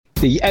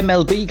The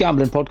MLB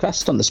Gambling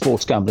Podcast on the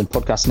Sports Gambling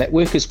Podcast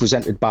Network is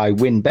presented by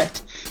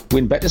WynnBET.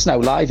 WynnBET is now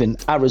live in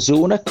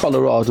Arizona,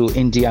 Colorado,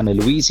 Indiana,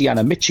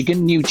 Louisiana,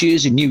 Michigan, New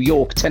Jersey, New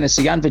York,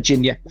 Tennessee and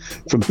Virginia.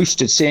 From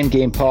boosted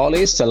same-game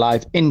parlays to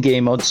live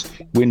in-game odds,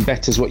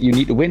 WynnBET is what you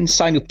need to win.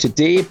 Sign up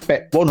today,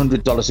 bet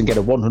 $100 and get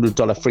a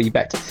 $100 free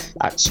bet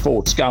at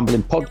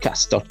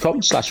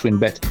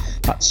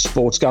sportsgamblingpodcast.com/WynnBET. That's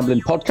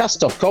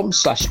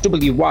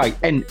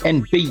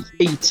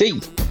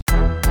sportsgamblingpodcast.com/WYNNBET.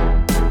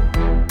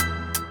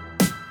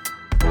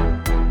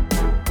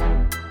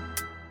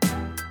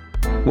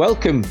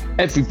 Welcome,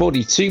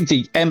 everybody, to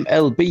the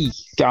MLB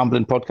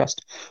Gambling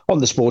Podcast on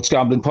the Sports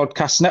Gambling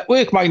Podcast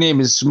Network. My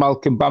name is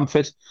Malcolm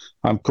Bamford.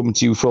 I'm coming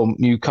to you from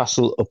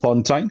Newcastle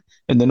upon Tyne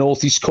in the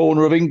northeast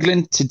corner of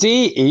England.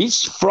 Today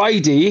is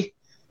Friday,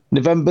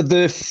 November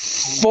the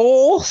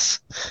 4th,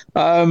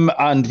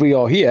 and we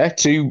are here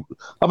to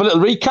have a little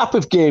recap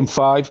of Game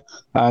 5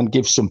 and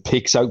give some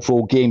picks out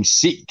for Game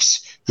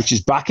 6, which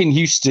is back in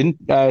Houston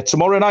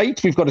tomorrow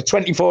night. We've got a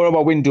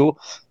 24-hour window,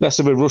 less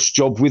of a rush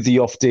job with the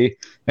off day.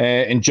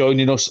 And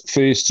joining us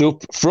first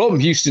up from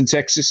Houston,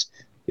 Texas,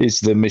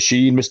 is the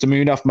machine, Mr.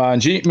 Munaf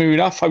Manji.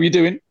 Munaf, how are you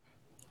doing?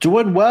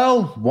 Doing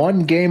well.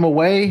 One game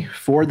away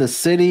for the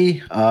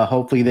city.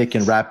 Hopefully they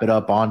can wrap it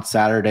up on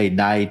Saturday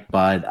night.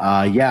 But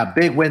yeah,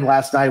 big win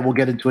last night. We'll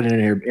get into it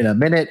in a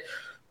minute.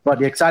 But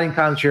the exciting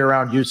times here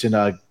around Houston.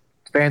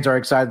 Fans are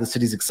excited. The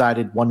city's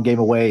excited. One game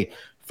away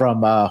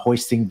from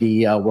hoisting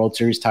the World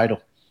Series title.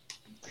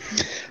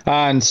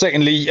 And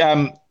secondly,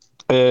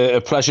 a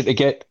pleasure to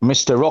get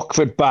Mr.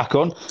 Rockford back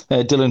on.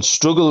 Dylan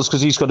struggles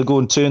because he's got to go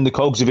and turn the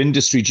cogs of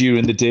industry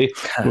during the day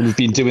when we've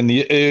been doing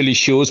the early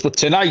shows. But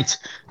tonight,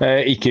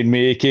 he can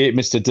make it.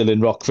 Mr.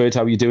 Dylan Rockford,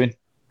 how are you doing?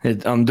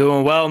 I'm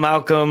doing well,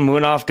 Malcolm.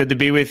 Munaf, good to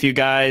be with you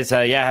guys.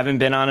 Yeah, haven't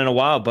been on in a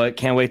while, but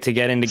can't wait to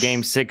get into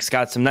Game 6.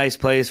 Got some nice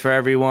plays for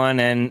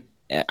everyone. And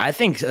I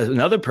think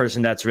another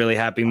person that's really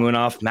happy,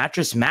 Munaf,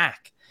 Mattress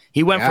Mac.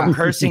 He went from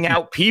cursing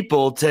out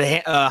people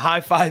to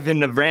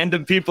high-fiving the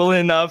random people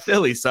in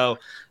Philly. So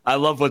I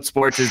love what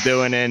sports is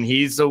doing, and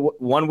he's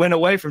one win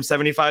away from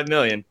 $75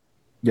 million.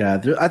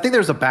 Yeah, I think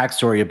there's a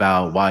backstory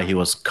about why he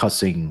was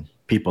cussing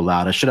people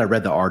out. I should have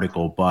read the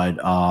article, but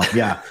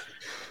yeah,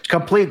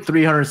 complete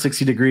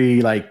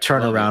 360-degree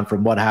turnaround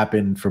from what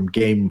happened from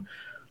Game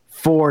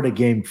 4 to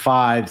Game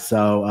 5.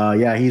 So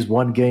yeah, he's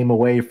one game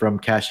away from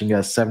cashing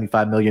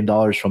 $75 million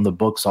from the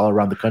books all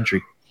around the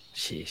country.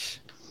 Sheesh.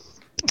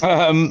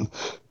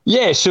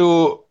 Yeah,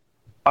 so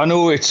I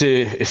know it's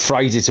a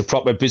Friday, it's a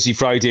proper busy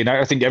Friday night.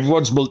 I think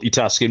everyone's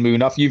multitasking,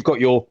 Munaf. You've got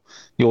your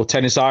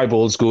tennis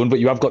eyeballs going, but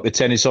you have got the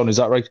tennis on, is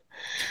that right?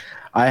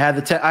 I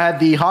had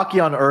the hockey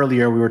on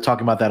earlier. We were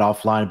talking about that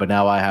offline, but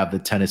now I have the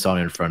tennis on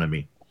in front of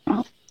me.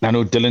 I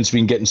know Dylan's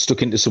been getting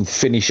stuck into some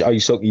Finnish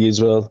ice hockey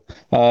as well.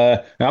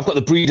 And I've got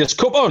the Breeders'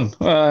 Cup on,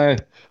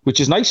 which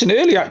is nice and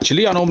early,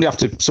 actually. I normally have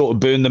to sort of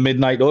burn the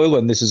midnight oil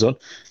when this is on,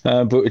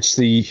 but it's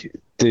the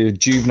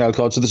juvenile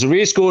card. So there's a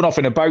race going off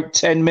in about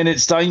 10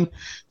 minutes time.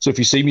 So if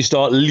you see me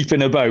start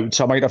leaping about,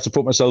 I might have to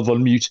put myself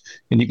on mute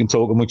and you can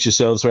talk amongst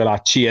yourselves while I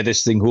cheer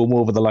this thing home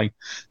over the line.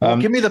 Well,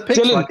 give me the pick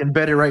so I can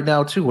bet it right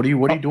now too. What are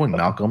you doing,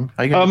 Malcolm?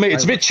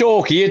 It's a bit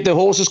chalky. The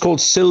horse is called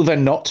Silver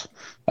Knot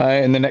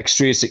in the next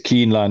race at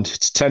Keeneland.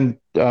 It's 10,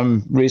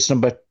 race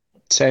number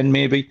 10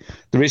 maybe.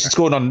 The race is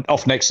going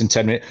off next in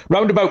 10 minutes.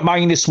 Round about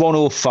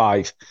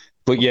 -105.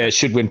 But yeah, it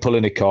should win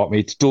pulling a cart,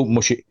 mate. Don't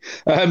mush it.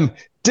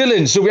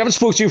 Dylan, so we haven't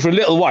spoken to you for a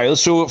little while.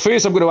 So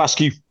first I'm going to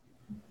ask you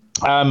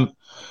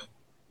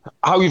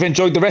how you've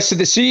enjoyed the rest of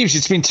the series.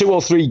 It's been 2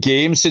 or 3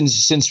 games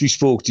since we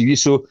spoke to you.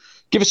 So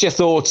give us your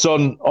thoughts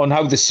on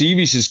how the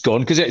series has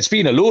gone, because it's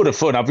been a load of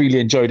fun. I've really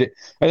enjoyed it.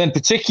 And then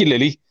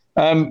particularly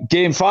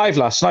Game 5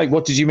 last night.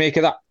 What did you make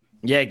of that?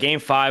 Yeah, Game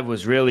 5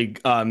 was really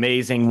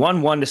amazing.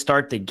 1-1 to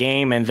start the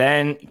game, and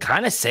then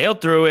kind of sailed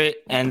through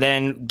it, and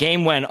then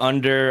game went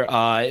under.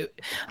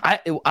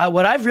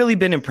 What I've really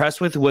been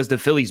impressed with was the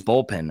Phillies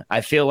bullpen.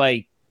 I feel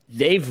like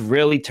they've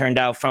really turned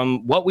out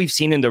from what we've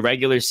seen in the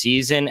regular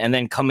season and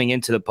then coming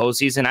into the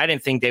postseason. I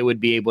didn't think they would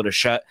be able to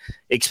shut,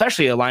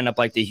 especially a lineup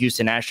like the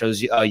Houston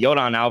Astros.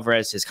 Yordan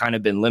Alvarez has kind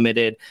of been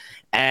limited.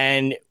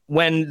 And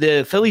when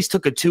the Phillies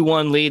took a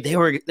 2-1 lead, they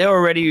were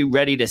already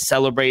ready to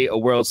celebrate a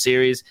World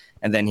Series.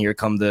 And then here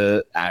come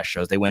the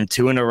Astros. They win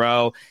 2 in a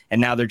row, and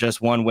now they're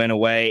just 1 win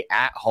away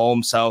at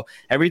home. So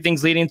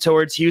everything's leading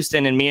towards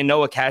Houston, and me and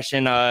Noah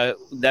cashing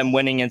them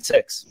winning in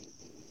 6.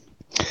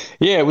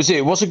 Yeah,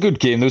 it was a good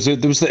game. There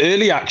was the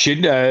early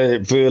action.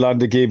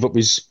 Verlander gave up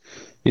his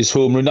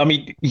home run. I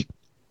mean,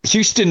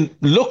 Houston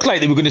looked like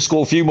they were going to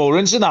score a few more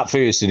runs in that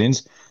first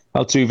innings.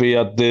 Altuve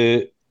had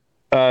the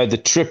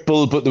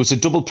triple, but there was a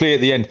double play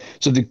at the end.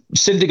 So the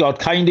Syndergaard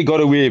kind of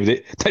got away with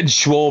it. Then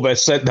Schwarber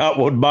sent that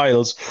 1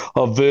 miles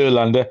of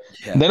Verlander.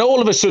 Yeah. And then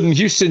all of a sudden,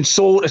 Houston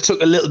sort of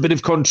took a little bit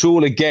of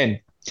control again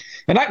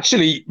and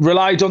actually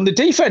relied on the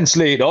defense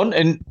late on.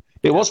 And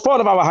it was part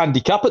of our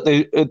handicap at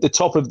the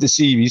top of the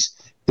series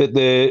that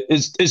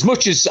as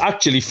much as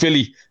actually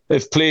Philly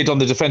have played on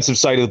the defensive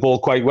side of the ball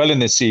quite well in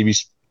this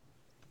series.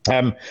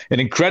 An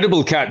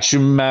incredible catch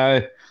from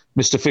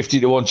Mr.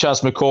 50-1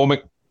 Chas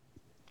McCormick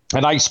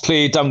a nice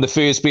play down the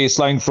first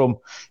baseline from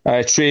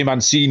Trey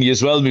Mancini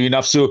as well,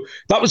 enough. So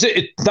that was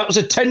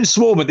a tense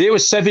moment. There were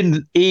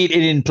 7-8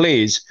 inning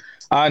plays,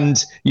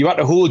 and you had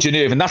to hold your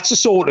nerve. And that's the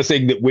sort of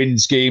thing that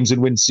wins games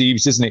and wins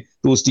series, isn't it?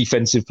 Those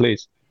defensive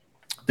plays.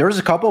 There was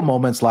a couple of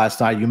moments last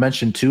night. You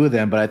mentioned two of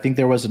them, but I think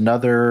there was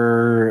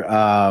another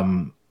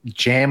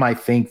jam. I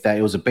think that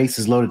it was a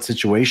bases loaded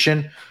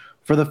situation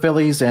for the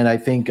Phillies, and I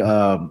think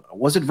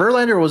was it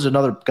Verlander or was it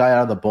another guy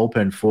out of the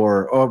bullpen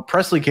or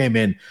Presley came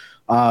in,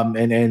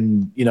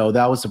 and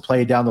that was the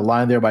play down the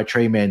line there by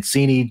Trey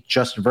Mancini.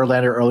 Justin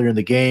Verlander earlier in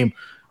the game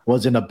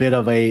was in a bit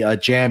of a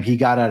jam. He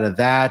got out of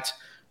that,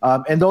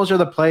 and those are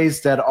the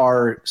plays that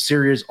are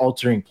series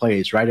altering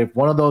plays, right? If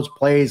one of those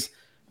plays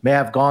may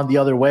have gone the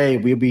other way,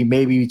 we'd be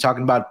maybe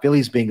talking about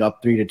Phillies being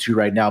up 3-2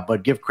 right now.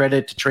 But give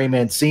credit to Trey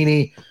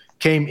Mancini,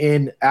 came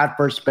in at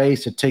first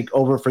base to take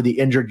over for the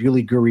injured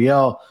Yuli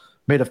Gurriel,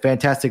 made a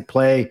fantastic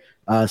play,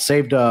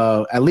 saved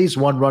at least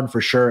one run for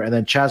sure. And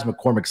then Chas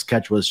McCormick's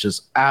catch was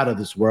just out of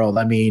this world.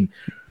 I mean,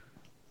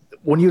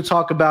 when you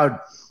talk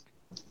about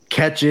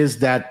catches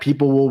that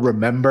people will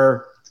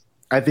remember,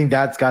 I think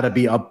that's got to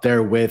be up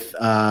there with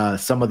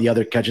some of the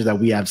other catches that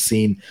we have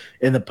seen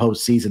in the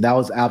postseason. That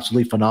was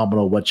absolutely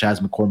phenomenal what Chas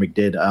McCormick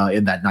did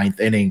in that ninth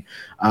inning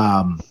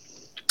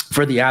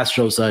for the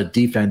Astros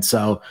defense.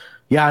 So,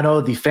 yeah, I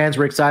know the fans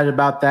were excited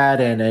about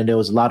that, and it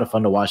was a lot of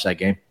fun to watch that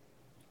game.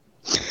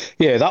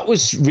 Yeah, that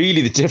was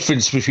really the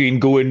difference between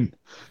going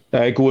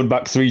back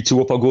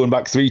 3-2 up or going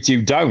back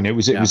 3-2 down. It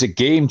was a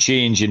game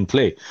change in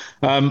play.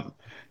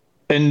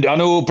 And I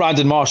know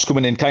Brandon Marsh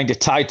coming in kind of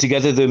tied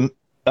together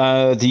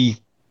the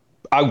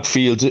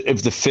outfield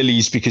of the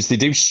Phillies because they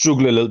do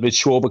struggle a little bit.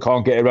 Schwarber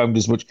can't get around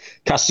as much.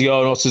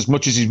 Castellanos, as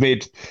much as he's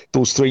made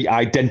those 3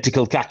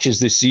 identical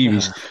catches this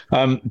series,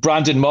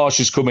 Brandon Marsh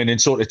has come in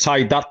and sort of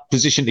tied that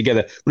position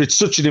together. But it's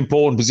such an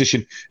important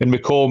position, and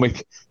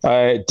McCormick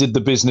did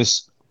the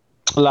business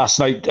last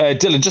night.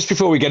 Dylan, just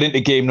before we get into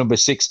game number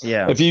 6,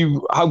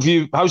 how's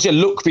your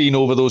look been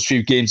over those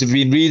few games? Have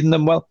you been reading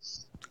them well?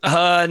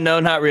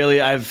 No, not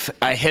really. I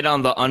hit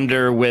on the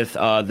under with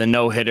the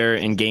no-hitter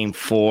in game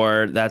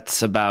 4.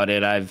 That's about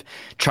it. I've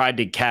tried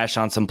to cash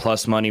on some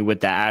plus money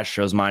with the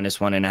Astros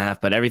 -1.5,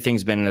 but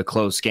everything's been in a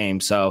close game.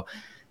 So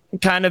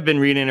kind of been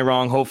reading it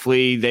wrong.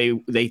 Hopefully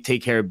they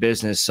take care of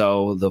business.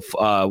 So the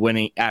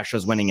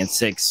Astros winning in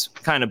 6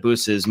 kind of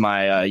boosts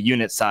my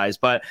unit size.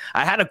 But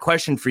I had a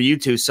question for you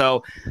two.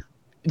 So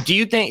do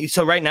you think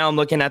so? Right now, I'm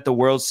looking at the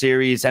World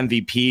Series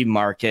MVP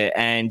market,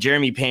 and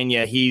Jeremy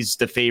Pena, he's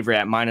the favorite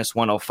at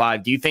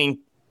 -105. Do you think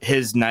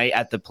his night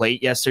at the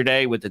plate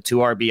yesterday with the 2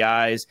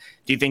 RBIs,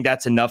 do you think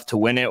that's enough to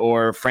win it?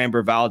 Or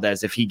Framber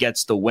Valdez, if he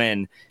gets the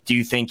win, do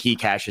you think he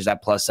cashes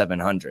at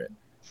 +700?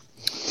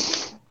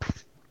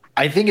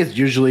 I think it's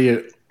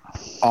usually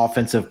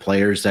offensive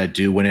players that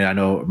do win it.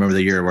 Remember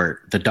the year where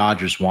the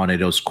Dodgers won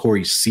it. It was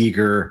Corey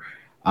Seager.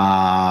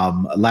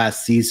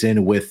 Last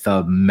season with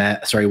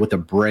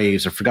the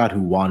Braves. I forgot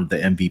who won the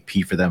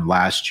MVP for them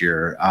last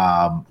year.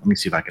 Let me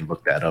see if I can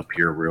look that up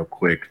here real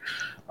quick.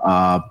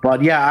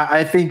 But yeah,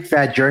 I think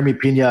that Jeremy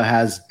Pena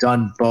has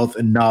done both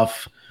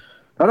enough,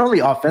 not only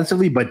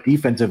offensively but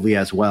defensively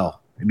as well.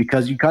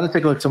 Because you kind of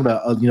take a look at some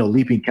of the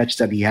leaping catches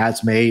that he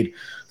has made,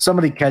 some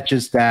of the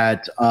catches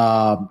that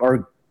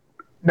are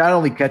not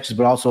only catches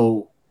but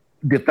also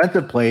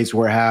defensive plays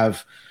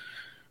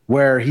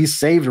where he's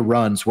saved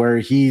runs, where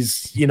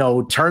he's,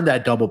 turned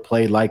that double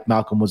play like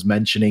Malcolm was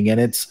mentioning. And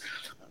it's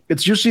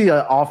usually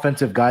an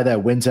offensive guy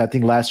that wins. I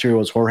think last year it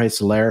was Jorge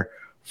Soler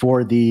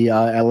for the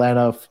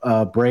Atlanta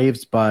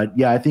Braves. But,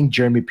 yeah, I think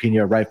Jeremy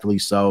Pena, rightfully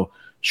so,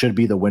 should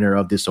be the winner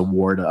of this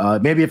award.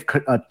 Maybe if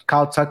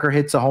Kyle Tucker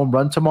hits a home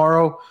run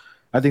tomorrow,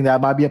 I think that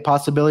might be a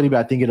possibility, but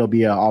I think it'll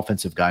be an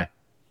offensive guy.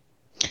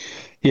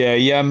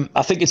 Yeah,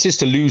 I think it's his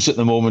to lose at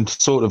the moment.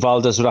 Sort of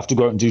Valdez would have to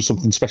go out and do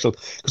something special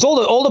because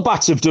all the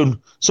bats have done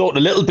sort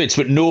of little bits,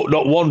 but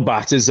not one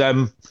bat is.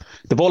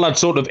 They've all had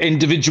sort of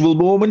individual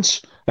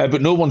moments,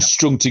 but no one's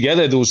strung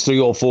together those 3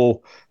 or 4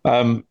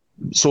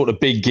 sort of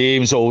big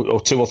games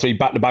or 2 or 3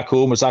 back-to-back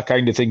homers, that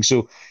kind of thing.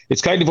 So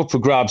it's kind of up for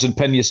grabs, and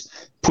Pena's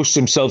pushed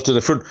himself to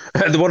the front.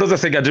 The one other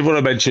thing I did want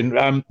to mention,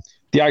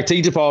 the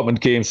IT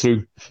department came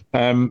through.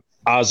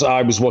 As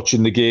I was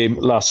watching the game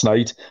last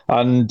night,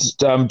 and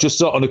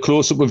just on a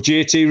close-up of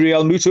JT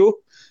Realmuto,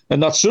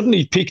 and that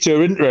suddenly piqued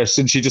her interest,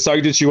 and she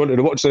decided she wanted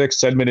to watch the next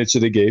 10 minutes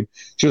of the game.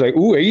 She was like,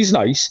 "Ooh, he's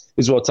nice,"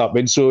 is what's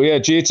happening. So yeah,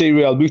 JT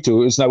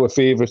Realmuto is now a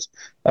favourite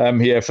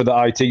here for the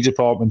IT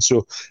department.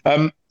 So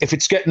if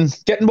it's getting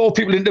more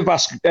people into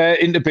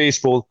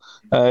baseball,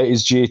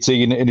 is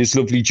JT and his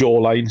lovely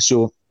jawline.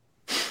 So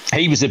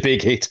he was a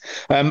big hit.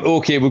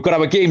 Okay, we've got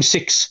our game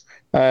 6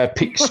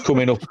 picks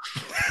coming up.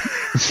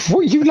 What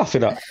are you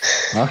laughing at?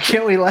 How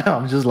can't we laugh?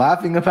 I'm just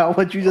laughing about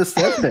what you just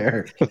said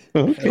there.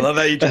 I love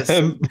how you just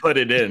put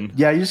it in.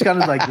 Yeah, you just kind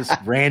of just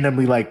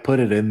randomly put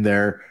it in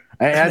there.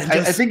 I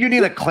think you need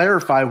to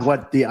clarify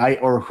what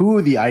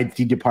who the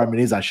IT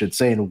department is, I should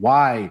say, and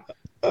why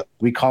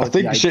we call it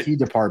the IT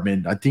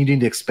department. I think you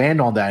need to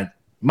expand on that.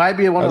 Might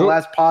be one of the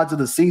last pods of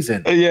the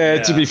season.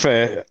 Yeah, to be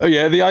fair.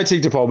 The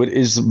IT department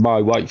is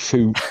my wife,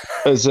 who,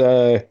 as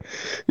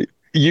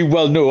you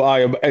well know, I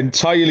am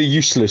entirely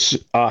useless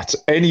at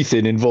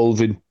anything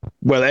involving,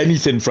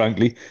 anything,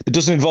 frankly, that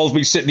doesn't involve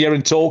me sitting here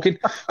and talking.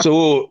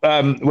 So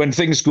when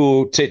things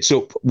go tits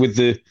up with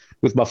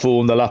my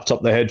phone, the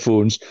laptop, the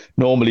headphones,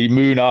 normally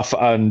Munaf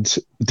and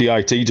the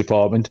IT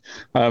department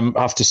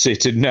have to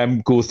sit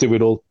and go through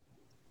it all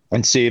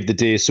and save the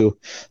day. So,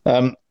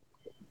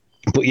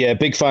 but yeah,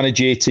 big fan of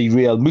JT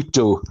Real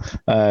Muto,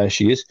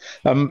 she is.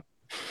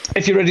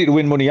 If you're ready to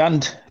win money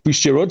and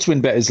boost your odds,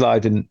 WinBet is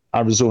live in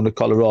Arizona,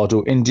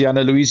 Colorado,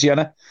 Indiana,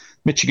 Louisiana,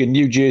 Michigan,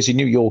 New Jersey,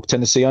 New York,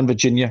 Tennessee, and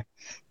Virginia,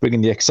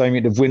 bringing the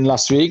excitement of Win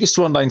Las Vegas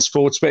to online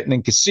sports betting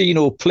and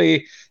casino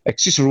play.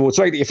 Exclusive rewards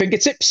right at your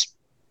fingertips.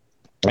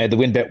 The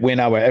WinBet Win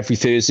Hour every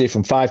Thursday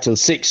from 5 till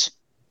 6.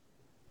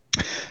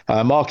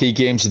 Marquee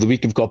games of the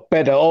week have got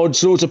better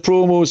odds, loads of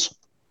promos,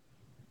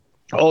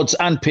 odds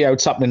and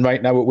payouts happening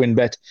right now at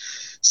WinBet.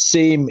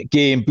 Same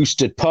game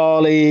boosted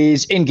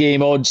parlays,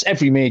 in-game odds,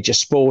 every major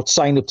sport.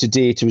 Sign up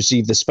today to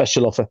receive the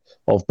special offer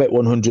of Bet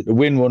 100 to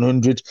win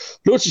 100.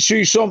 Loads to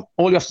choose from.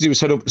 All you have to do is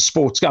head up to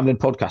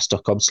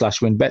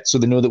sportsgamblingpodcast.com/winbet so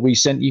they know that we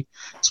sent you.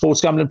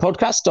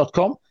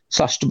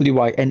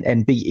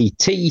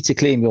 sportsgamblingpodcast.com/WYNNBET to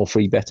claim your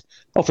free bet.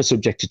 Offer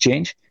subject to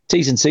change.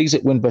 T's and C's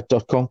at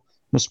winbet.com.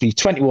 Must be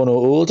 21 or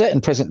older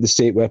and present in the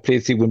state where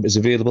playthrough WinBet is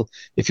available.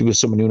 If you were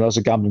someone who has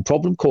a gambling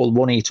problem, call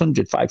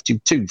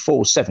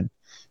 1-800-522-4700.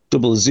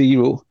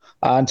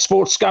 And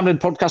Sports Gambling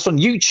Podcast on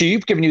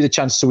YouTube, giving you the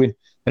chance to win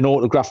an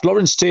autographed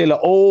Lawrence Taylor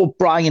or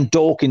Brian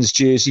Dawkins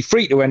jersey.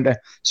 Free to enter.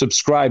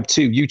 Subscribe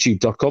to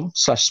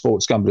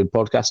youtube.com/Sports Gambling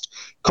Podcast.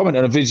 Comment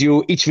on a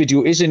video. Each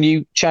video is a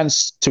new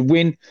chance to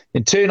win.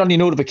 And turn on your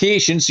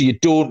notifications so you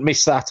don't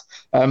miss that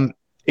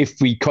if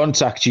we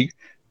contact you.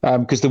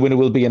 Because the winner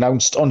will be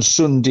announced on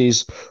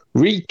Sunday's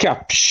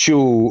recap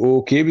show.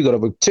 Okay, we've got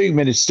about 2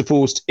 minutes to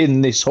post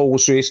in this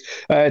horse race.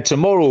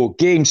 Tomorrow,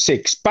 Game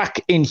 6,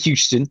 back in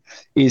Houston,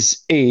 is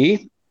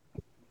a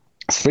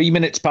 3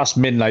 minutes past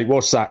midnight.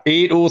 What's that,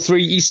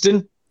 8:03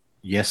 Eastern?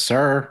 Yes,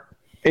 sir.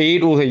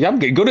 8:03. I'm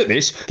getting good at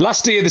this.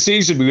 Last day of the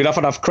season, we would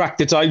have cracked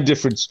the time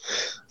difference.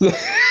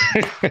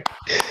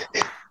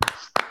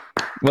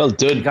 Well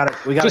done.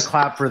 We got to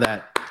clap for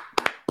that.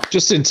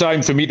 Just in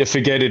time for me to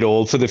forget it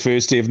all for the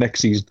first day of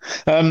next season.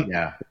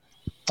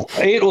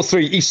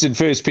 8:03 Eastern,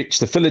 first pitch.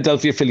 The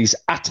Philadelphia Phillies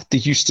at the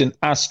Houston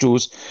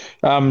Astros.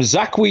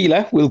 Zach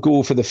Wheeler will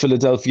go for the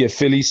Philadelphia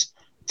Phillies.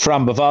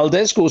 Framber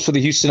Valdez goes for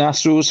the Houston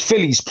Astros.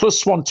 Phillies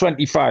plus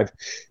 125.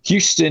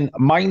 Houston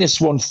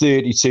minus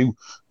 132.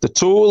 The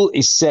total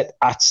is set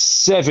at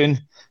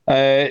 7.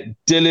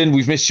 Dylan,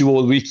 we've missed you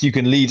all week. You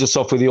can lead us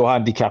off with your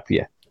handicap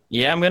here.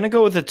 Yeah, I'm going to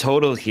go with the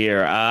total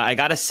here. I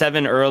got a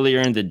 7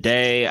 earlier in the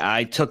day.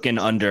 I took an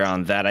under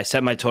on that. I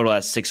set my total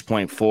at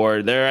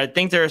 6.4. I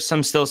think there are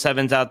some still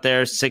 7s out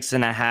there.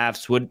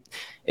 6.5s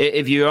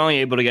if you're only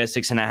able to get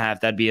 6.5,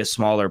 that'd be a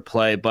smaller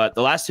play. But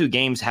the last 2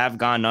 games have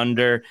gone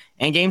under,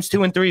 and games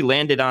 2 and 3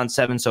 landed on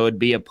 7, so it'd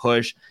be a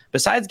push.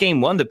 Besides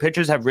game 1, the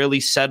pitchers have really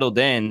settled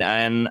in,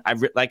 and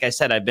like I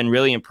said, I've been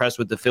really impressed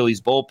with the Phillies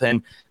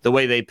bullpen, the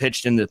way they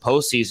pitched in the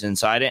postseason.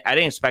 So I didn't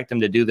expect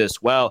them to do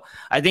this well.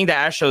 I think the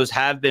Astros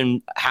have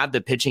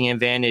the pitching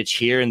advantage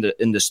here in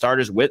the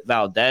starters with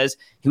Valdez.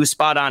 He was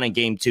spot on in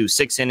game 2,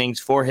 6 innings,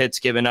 4 hits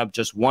given up,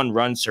 just 1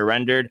 run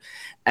surrendered.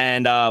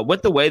 And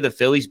with the way the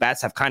Phillies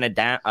bats have kind of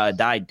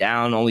died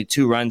down, only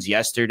 2 runs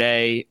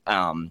yesterday,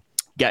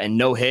 getting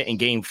no hit in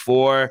game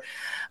 4.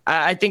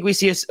 I think we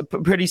see a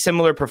pretty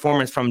similar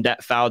performance from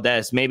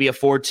Valdez, maybe a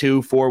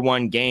 4-2,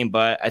 4-1 game,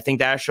 but I think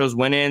the Astros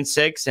win in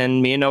 6,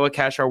 and me and Noah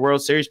cash our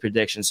World Series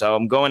prediction. So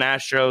I'm going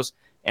Astros,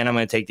 and I'm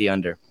going to take the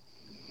under.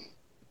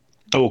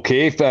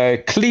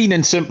 Okay, clean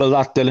and simple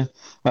that, Dylan.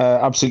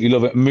 Absolutely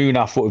love it.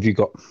 Munaf, what have you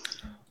got?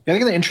 I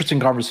think the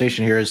interesting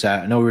conversation here is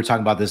that I know we were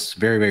talking about this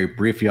very, very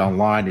briefly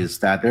online, is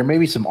that there may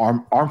be some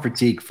arm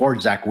fatigue for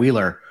Zach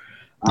Wheeler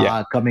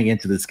coming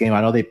into this game.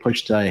 I know they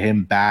pushed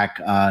him back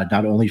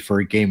not only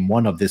for game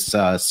 1 of this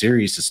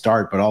series to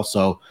start, but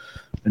also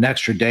an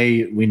extra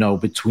day,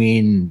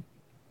 between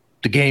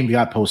the game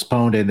got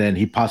postponed and then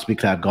he possibly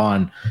could have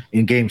gone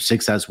in game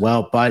 6 as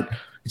well. But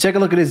you take a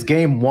look at his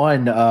game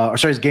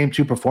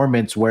 2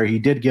 performance, where he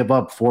did give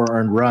up 4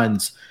 earned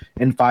runs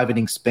in 5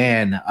 inning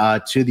span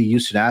to the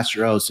Houston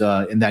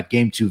Astros in that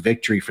game 2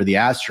 victory for the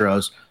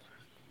Astros.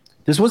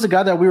 This was a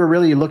guy that we were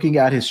really looking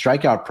at his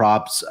strikeout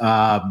props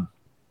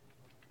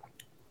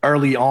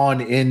early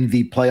on in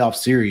the playoff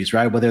series,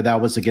 right? Whether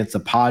that was against the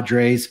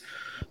Padres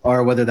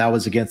or whether that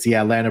was against the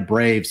Atlanta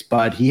Braves.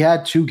 But he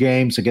had 2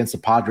 games against the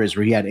Padres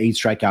where he had 8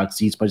 strikeout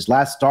seats. But his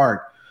last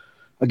start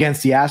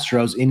against the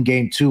Astros in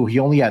game 2, he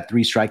only had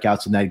 3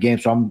 strikeouts in that game.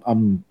 So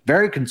I'm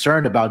very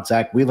concerned about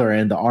Zach Wheeler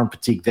and the arm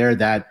fatigue there,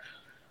 that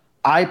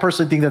I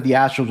personally think that the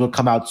Astros will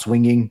come out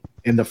swinging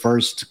in the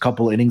first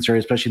couple innings, or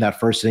especially in that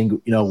first inning.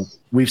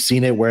 We've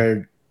seen it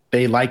where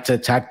they like to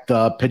attack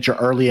the pitcher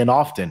early and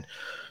often.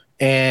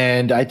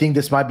 And I think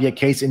this might be a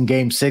case in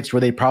game 6 where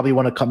they probably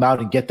want to come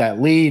out and get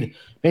that lead,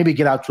 maybe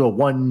get out to a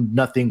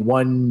 1-0,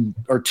 1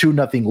 or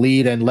 2-0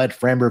 lead and let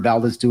Framber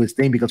Valdez do his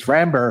thing, because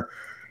Framber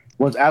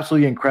was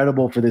absolutely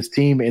incredible for this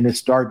team in his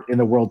start in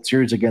the World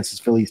Series against his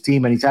Phillies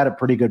team, and he's had a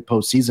pretty good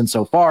postseason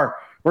so far,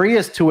 where he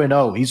is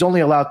 2-0. He's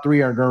only allowed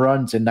 3 earned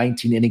runs in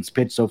 19 innings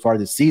pitched so far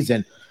this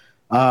season.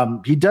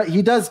 He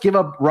does give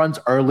up runs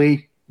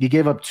early. He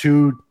gave up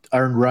 2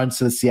 earned runs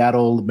to the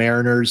Seattle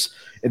Mariners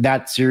in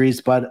that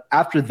series, but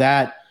after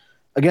that,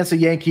 against the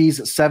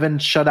Yankees, 7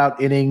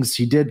 shutout innings.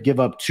 He did give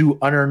up 2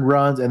 unearned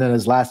runs, and then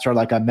his last start,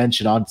 like I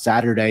mentioned on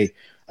Saturday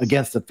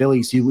against the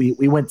Phillies,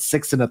 we went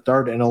 6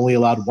 1/3 and only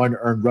allowed 1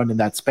 earned run in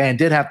that span.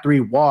 Did have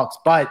 3 walks,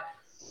 but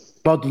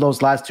both of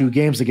those last 2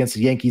 games against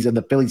the Yankees and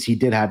the Phillies, he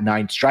did have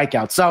 9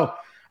 strikeouts. So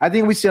I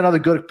think we see another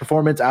good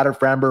performance out of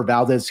Framber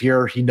Valdez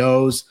here. He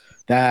knows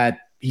that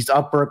he's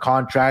up for a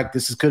contract.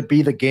 This could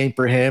be the game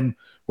for him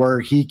where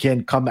he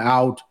can come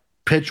out,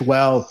 pitch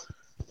well,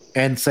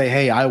 and say,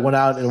 hey, I went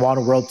out and won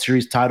a World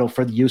Series title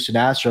for the Houston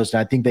Astros,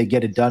 and I think they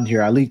get it done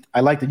here. I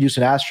like the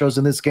Houston Astros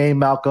in this game,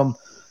 Malcolm.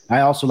 I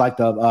also like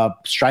the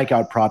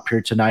strikeout prop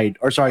here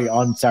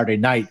on Saturday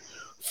night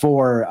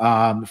for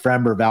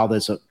Framber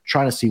Valdez. So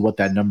trying to see what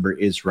that number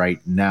is right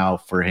now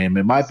for him.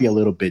 It might be a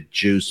little bit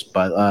juiced,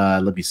 but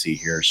let me see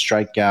here.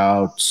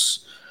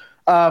 Strikeouts,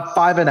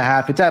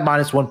 5.5. It's at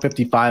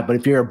 -155, but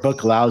if your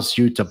book allows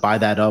you to buy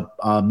that up,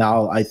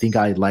 Mal, I think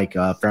I like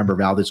Framber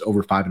Valdez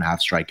over 5.5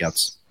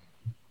 strikeouts.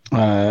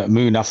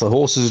 Moon, after the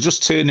horses are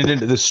just turning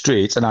into the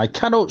straight, and I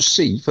cannot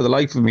see for the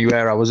life of me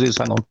where I was.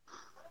 Hang on.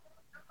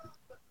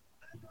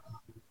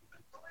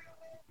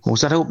 Oh,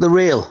 is that up the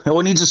rail? Oh,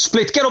 it needs a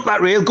split. Get up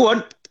that rail. Go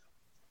on.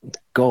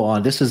 Go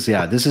on. This is. Go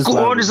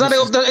on. Is that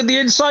up the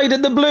inside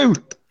in the blue?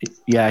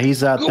 Yeah,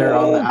 he's out there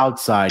on the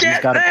outside. He's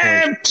got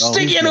to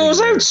stick your nose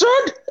out, son.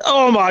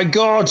 Oh my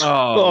God.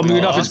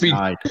 Moon, off his feet.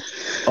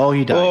 Oh,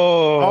 he died.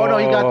 Oh no,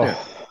 he got there.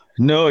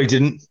 No, he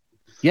didn't.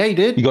 Yeah, he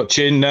did. He got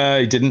chin.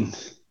 He didn't.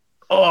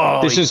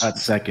 Oh, he got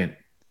second.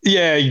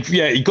 Yeah,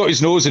 he got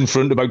his nose in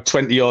front about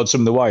 20 yards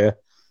from the wire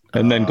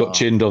and then got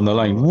chinned on the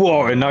line.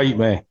 What a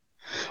nightmare.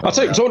 I'll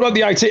tell you, talking about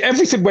the IT,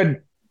 everything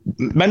went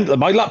mental.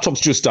 My laptop's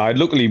just died.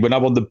 Luckily, when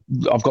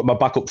I've got my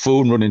backup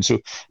phone running, so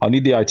I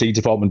need the IT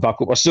department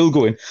backup. I'm still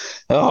going.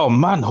 Oh,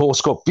 man,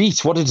 horse got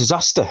beat. What a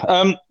disaster.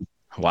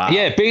 Wow.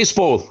 Yeah,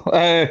 baseball.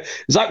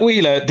 Zach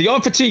Wheeler, the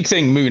arm fatigue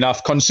thing,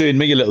 Moonaf, concerned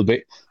me a little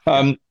bit.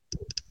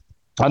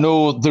 I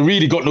know they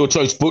really got no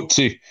choice but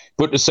to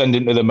send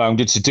him to the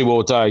mound. It's a do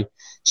or die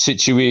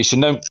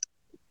situation. Now,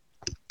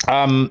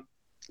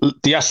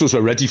 the Astros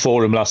were ready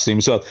for him last time,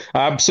 so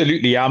I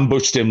absolutely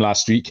ambushed him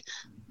last week.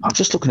 I'm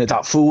just looking at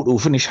that photo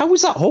finish. How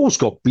was that horse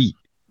got beat?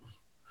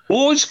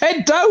 Oh, his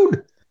head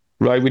down.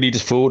 Right, we need a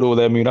photo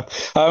there, Muna.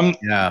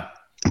 Yeah.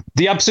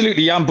 They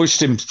absolutely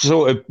ambushed him.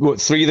 Sort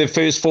of 3 of the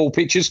first 4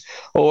 pitches,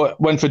 or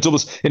went for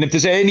doubles. And if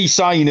there's any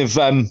sign of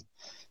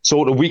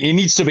he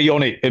needs to be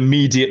on it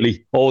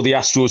immediately, or the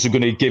Astros are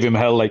going to give him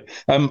hell. Like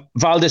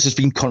Valdez has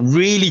been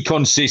really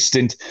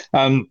consistent,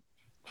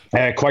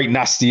 quite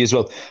nasty as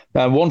well.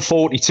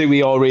 142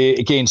 ERA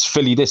against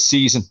Philly this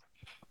season.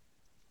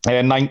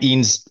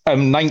 19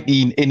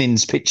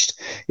 innings pitched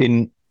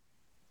in.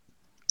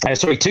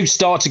 2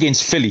 starts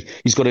against Philly.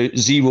 He's got a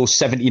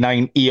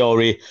 0.79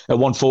 ERA, a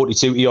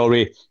 142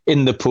 ERA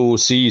in the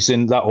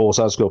postseason. That horse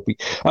has got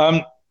beat.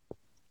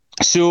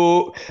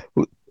 So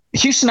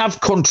Houston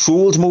have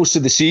controlled most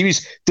of the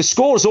series. The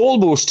score's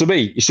almost, to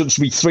me, it should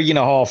be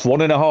 3.5,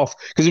 1.5,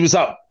 because it was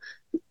that,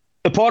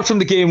 apart from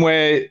the game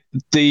where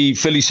the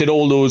Phillies hit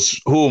all those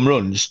home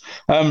runs,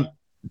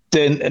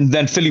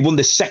 then Philly won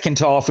the second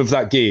half of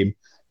that game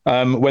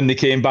when they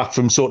came back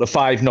from sort of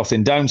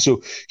 5-0 down.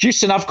 So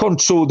Houston have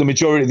controlled the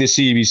majority of the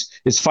series,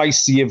 as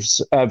feisty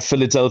as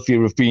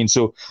Philadelphia have been.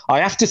 So I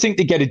have to think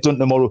they get it done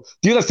tomorrow.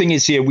 The other thing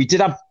is here, we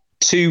did have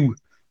 2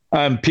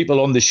 people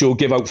on the show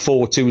give out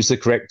 4-2 as the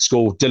correct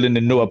score. Dylan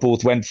and Noah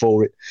both went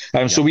for it.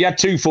 So we had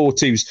 2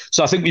 4-2s.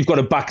 So I think we've got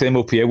to back them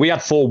up here. We had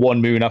 4-1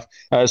 Moonaf,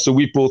 so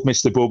we both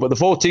missed the boat. But the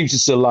 4-2s are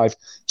still alive.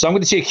 So I'm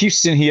going to take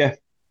Houston here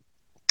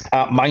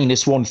at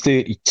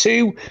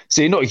 -132.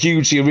 So not a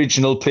hugely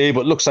original play,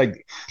 but looks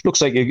like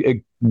a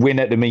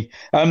winner to me.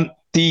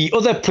 The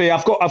other player,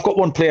 I've got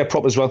one player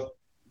prop as well.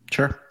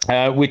 Sure.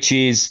 Which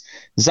is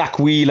Zach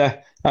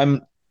Wheeler.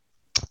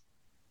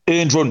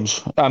 Earned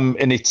runs,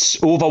 and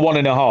it's over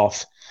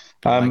 1.5.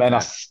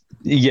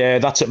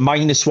 That's at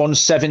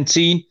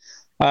 -117.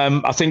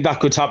 I think that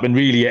could happen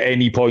really at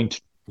any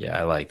point. Yeah,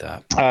 I like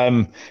that.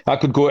 I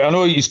could go. I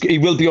know he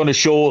will be on a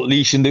short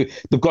leash, and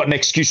they've got an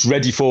excuse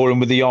ready for him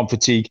with the arm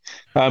fatigue.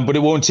 But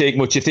it won't take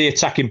much if they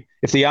attack him,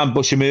 if they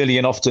ambush him early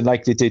and often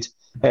like they did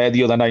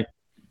the other night.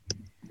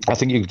 I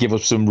think you could give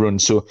up some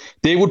runs. So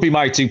they would be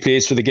my 2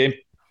 plays for the game.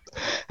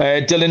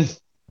 Dylan,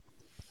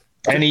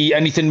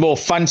 anything more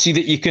fancy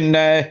that you can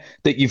that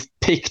you've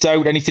picked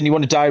out? Anything you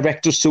want to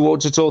direct us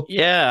towards at all?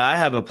 Yeah, I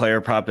have a player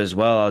prop as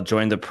well. I'll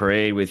join the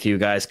parade with you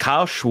guys.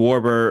 Kyle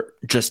Schwarber,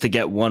 just to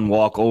get 1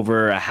 walk,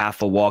 over a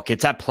half a walk.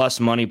 It's at plus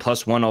money,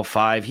 plus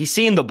 105. He's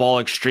seeing the ball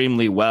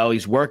extremely well.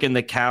 He's working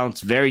the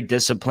counts, very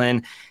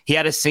disciplined. He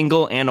had a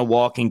single and a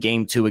walk in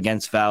game 2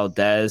 against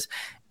Valdez.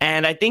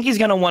 And I think he's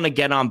going to want to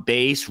get on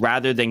base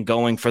rather than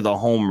going for the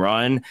home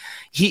run.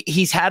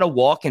 He's had a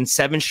walk in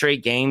 7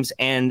 straight games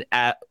and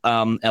at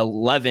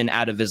 11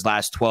 out of his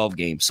last 12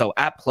 games. So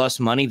at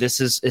plus money, it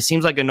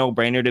seems like a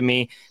no-brainer to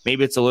me.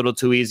 Maybe it's a little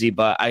too easy,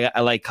 but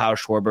I like Kyle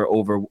Schwarber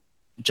over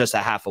just a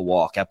half a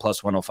walk at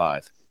plus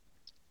 105.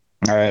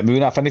 All right,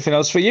 Munaf, anything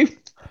else for you?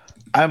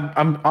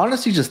 I'm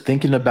honestly just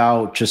thinking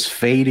about just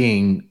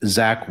fading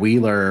Zach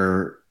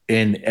Wheeler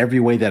in every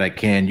way that I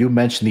can. You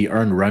mentioned the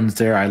earned runs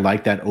there. I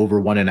like that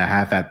over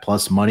 1.5 at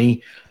plus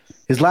money.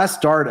 His last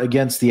start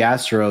against the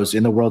Astros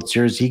in the World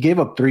Series, he gave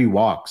up 3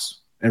 walks.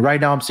 And right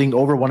now I'm seeing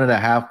over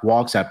 1.5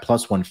 walks at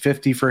plus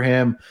 150 for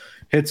him.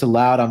 Hits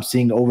allowed, I'm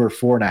seeing over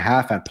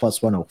 4.5 at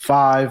plus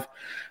 105.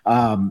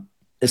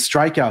 His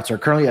strikeouts are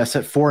currently at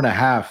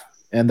 4.5,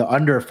 and the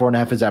under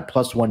 4.5 is at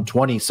plus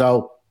 120.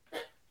 So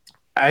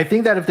I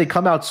think that if they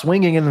come out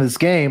swinging in this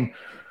game,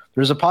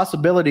 there's a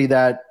possibility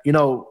that,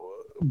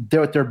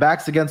 they're with their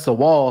backs against the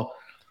wall.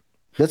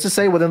 Let's just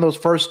say within those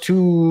first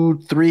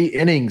 2-3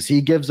 innings, he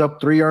gives up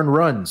 3 earned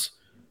runs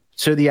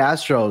to the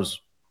Astros.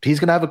 He's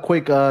going to have a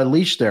quick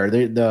leash there.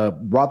 The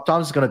Rob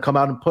Thomas is going to come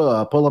out and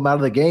pull him out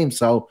of the game.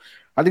 So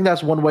I think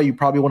that's one way you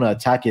probably want to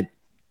attack it.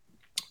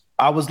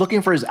 I was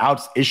looking for his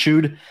outs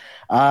issued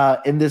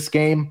in this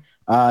game.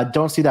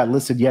 Don't see that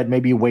listed yet.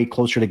 Maybe wait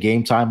closer to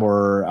game time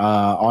or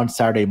on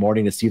Saturday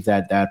morning to see if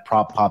that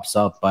prop pops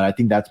up. But I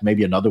think that's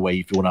maybe another way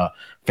if you want to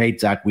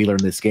fade Zach Wheeler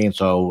in this game.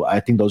 So I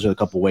think those are the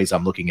couple ways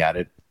I'm looking at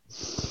it.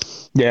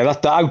 Yeah,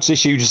 that the outs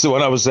issue is the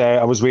one I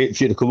was waiting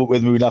for you to come up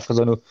with, Munaf, because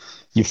I know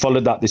you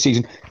followed that this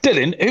season.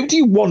 Dylan, who do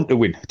you want to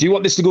win? Do you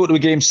want this to go to a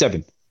game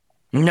 7?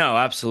 No,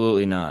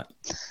 absolutely not.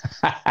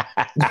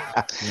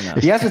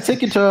 He has a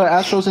ticket to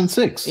Astros in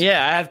 6.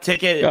 Yeah, I have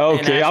ticket.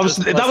 Okay,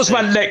 that was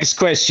my next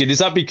question. Is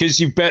that because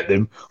you bet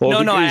them?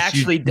 No,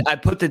 I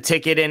put the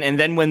ticket in, and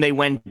then when they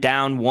went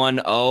down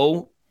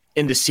 1-0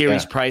 in the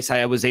series price,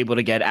 I was able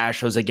to get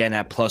Astros again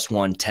at plus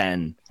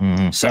 110.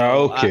 Mm-hmm.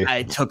 So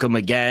I took them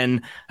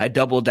again. I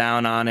doubled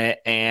down on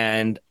it,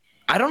 and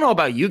I don't know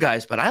about you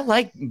guys, but I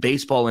like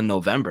baseball in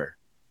November.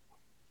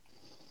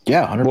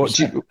 Yeah,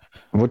 100%.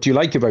 What do you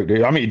like about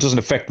it? I mean, it doesn't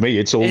affect me.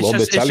 It's all on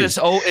the telly.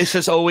 It's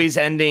just always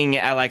ending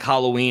at like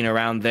Halloween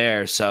around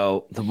there.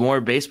 So the more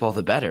baseball,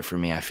 the better for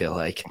me, I feel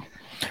like.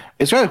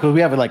 It's really because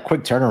we have a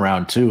quick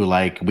turnaround too.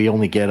 Like we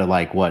only get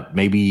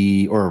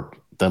or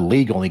the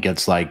league only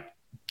gets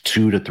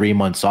 2 to 3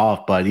 months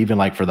off. But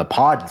even for the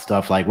pod and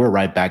stuff, we're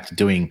right back to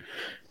doing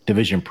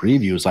division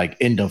previews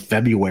end of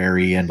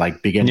February and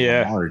beginning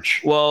of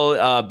March.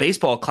 Well,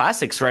 baseball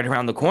classics right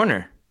around the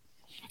corner.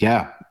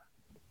 Yeah.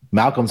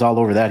 Malcolm's all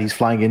over that. He's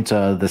flying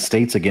into the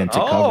States again to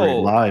cover it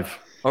live.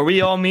 Are we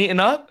all meeting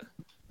up?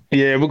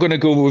 Yeah, we're going to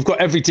go. We've got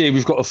every day.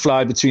 We've got to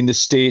fly between the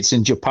States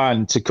and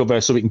Japan to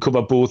cover, so we can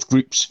cover both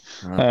groups.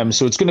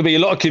 So it's going to be a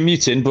lot of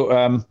commuting,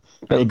 but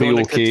it'll be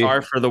okay. To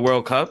Qatar for the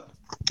World Cup?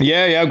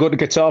 Yeah, I'll go to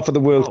Qatar for the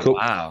World Cup.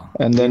 Wow.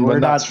 And then we're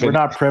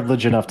not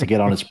privileged enough to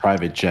get on his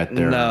private jet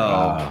there.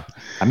 No.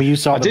 You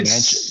saw the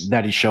mansion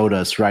that he showed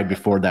us right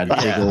before that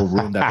big old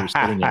room that we're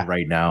sitting in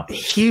right now.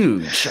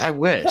 Huge. I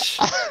wish.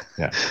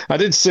 Yeah. I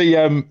did see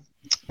on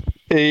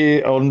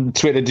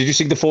Twitter, did you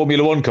see the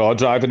Formula One car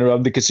driving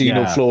around the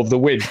casino floor of the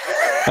Wynn?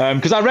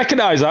 Because I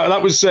recognise that.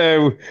 That was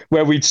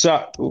where we'd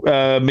sat,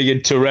 me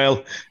and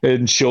Terrell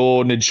and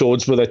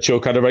Sean's brother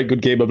Chuck had a very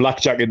good game of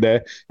blackjack in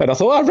there. And I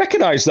thought, I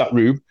recognise that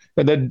room.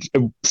 And then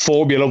a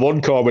Formula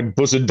One car went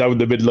buzzing down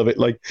the middle of it,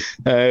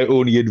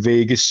 only in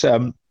Vegas.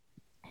 I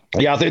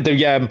think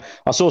I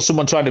saw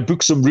someone trying to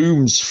book some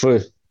rooms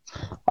for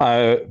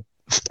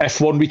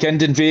F1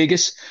 weekend in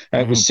Vegas.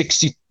 It was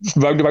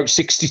around about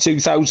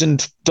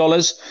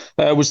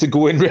 $62,000 was the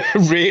going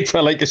rate for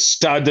a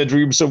standard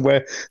room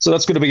somewhere. So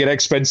that's going to be an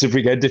expensive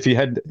weekend if you're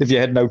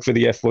heading out for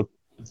the F1.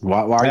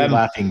 Why are you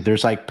laughing?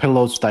 There's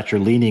pillows that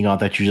you're leaning on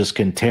that you just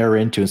can tear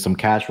into and some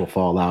cash will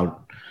fall out.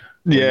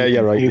 Yeah,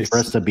 you're right. For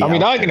us to be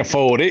I can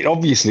afford it.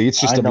 Obviously, it's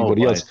just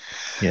everybody else.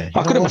 Yeah,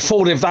 I could have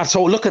afforded if that's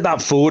all. Look at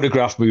that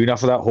photograph, Moon,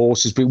 after that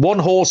horse's been one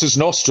horse's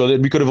nostril,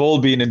 and we could have all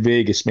been in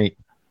Vegas, mate.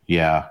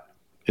 Yeah,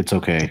 it's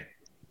okay.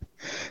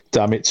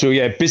 Damn it. So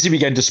busy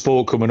weekend of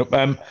sport coming up.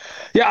 I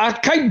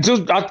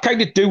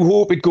kind of do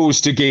hope it goes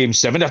to game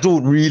 7. I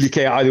don't really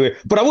care either way,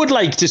 but I would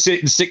like to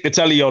sit and stick the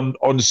telly on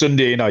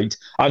Sunday night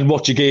and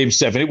watch a game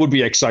 7. It would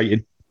be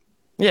exciting.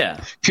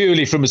 Yeah,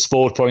 purely from a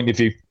sport point of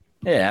view.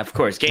 Yeah, of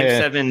course. Game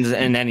 7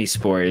 in any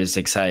sport is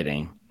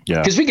exciting.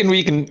 Yeah, because we can,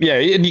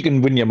 and you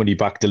can win your money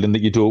back, Dylan,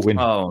 that you don't win.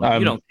 Oh,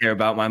 you don't care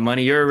about my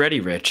money. You're already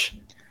rich.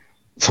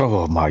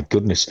 Oh my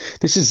goodness,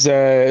 this is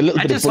a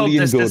little bit of bullying going on. I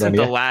just hope this isn't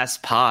the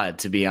last pod,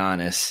 to be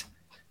honest.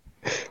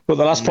 Well,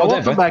 the last pod we'll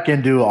ever. Come back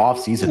and do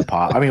off-season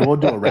pod. We'll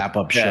do a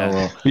wrap-up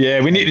show.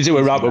 Yeah, we need to do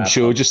a wrap-up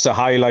show just to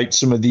highlight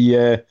some of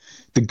the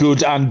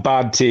good and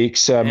bad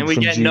takes. And we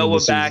get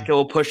Noah back; it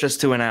will push us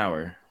to an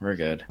hour. We're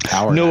good.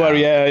 Noah,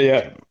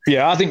 yeah.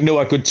 Yeah, I think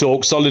Noah could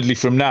talk solidly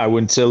from now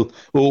until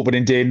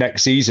opening day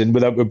next season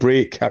without a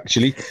break,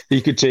 actually. He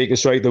could take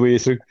us right the way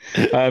through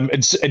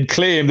and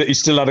claim that he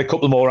still had a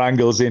couple more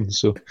angles in.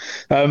 So,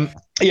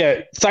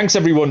 yeah, thanks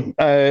everyone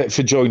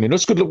for joining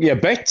us. Good luck with your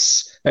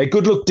bets.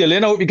 Good luck,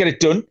 Dylan. I hope you get it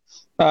done.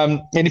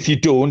 And if you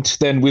don't,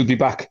 then we'll be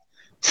back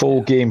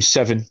for Game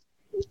 7.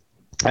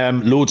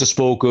 Loads of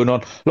sport going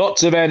on.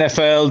 Lots of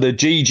NFL, the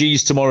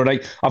GGs tomorrow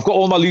night. I've got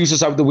all my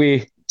losers out the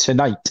way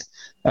tonight.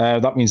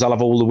 That means I'll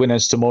have all the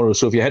winners tomorrow.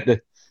 So if you head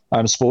to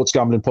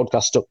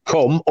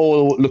sportsgamblingpodcast.com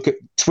or look at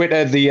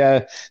Twitter,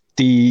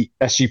 the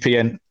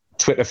SGPN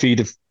Twitter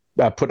feed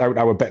have put out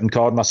our betting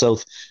card,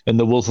 myself and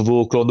the Wolf of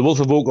Oaklawn. The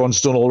Wolf of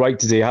Oaklawn's done all right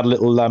today. Had a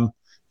little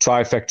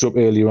trifecta up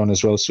earlier on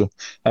as well. So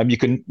you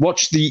can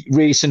watch the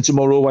racing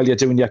tomorrow while you're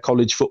doing your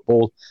college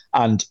football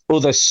and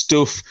other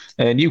stuff.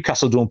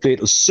 Newcastle don't play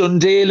till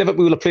Sunday.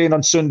 Liverpool are playing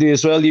on Sunday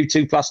as well. You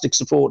two Plastic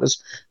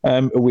supporters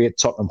away at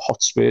Tottenham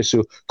Hotspur.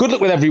 So good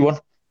luck with everyone.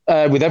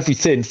 With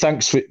everything.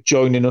 Thanks for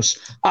joining us.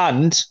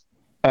 And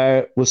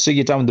we'll see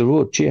you down the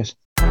road. Cheers.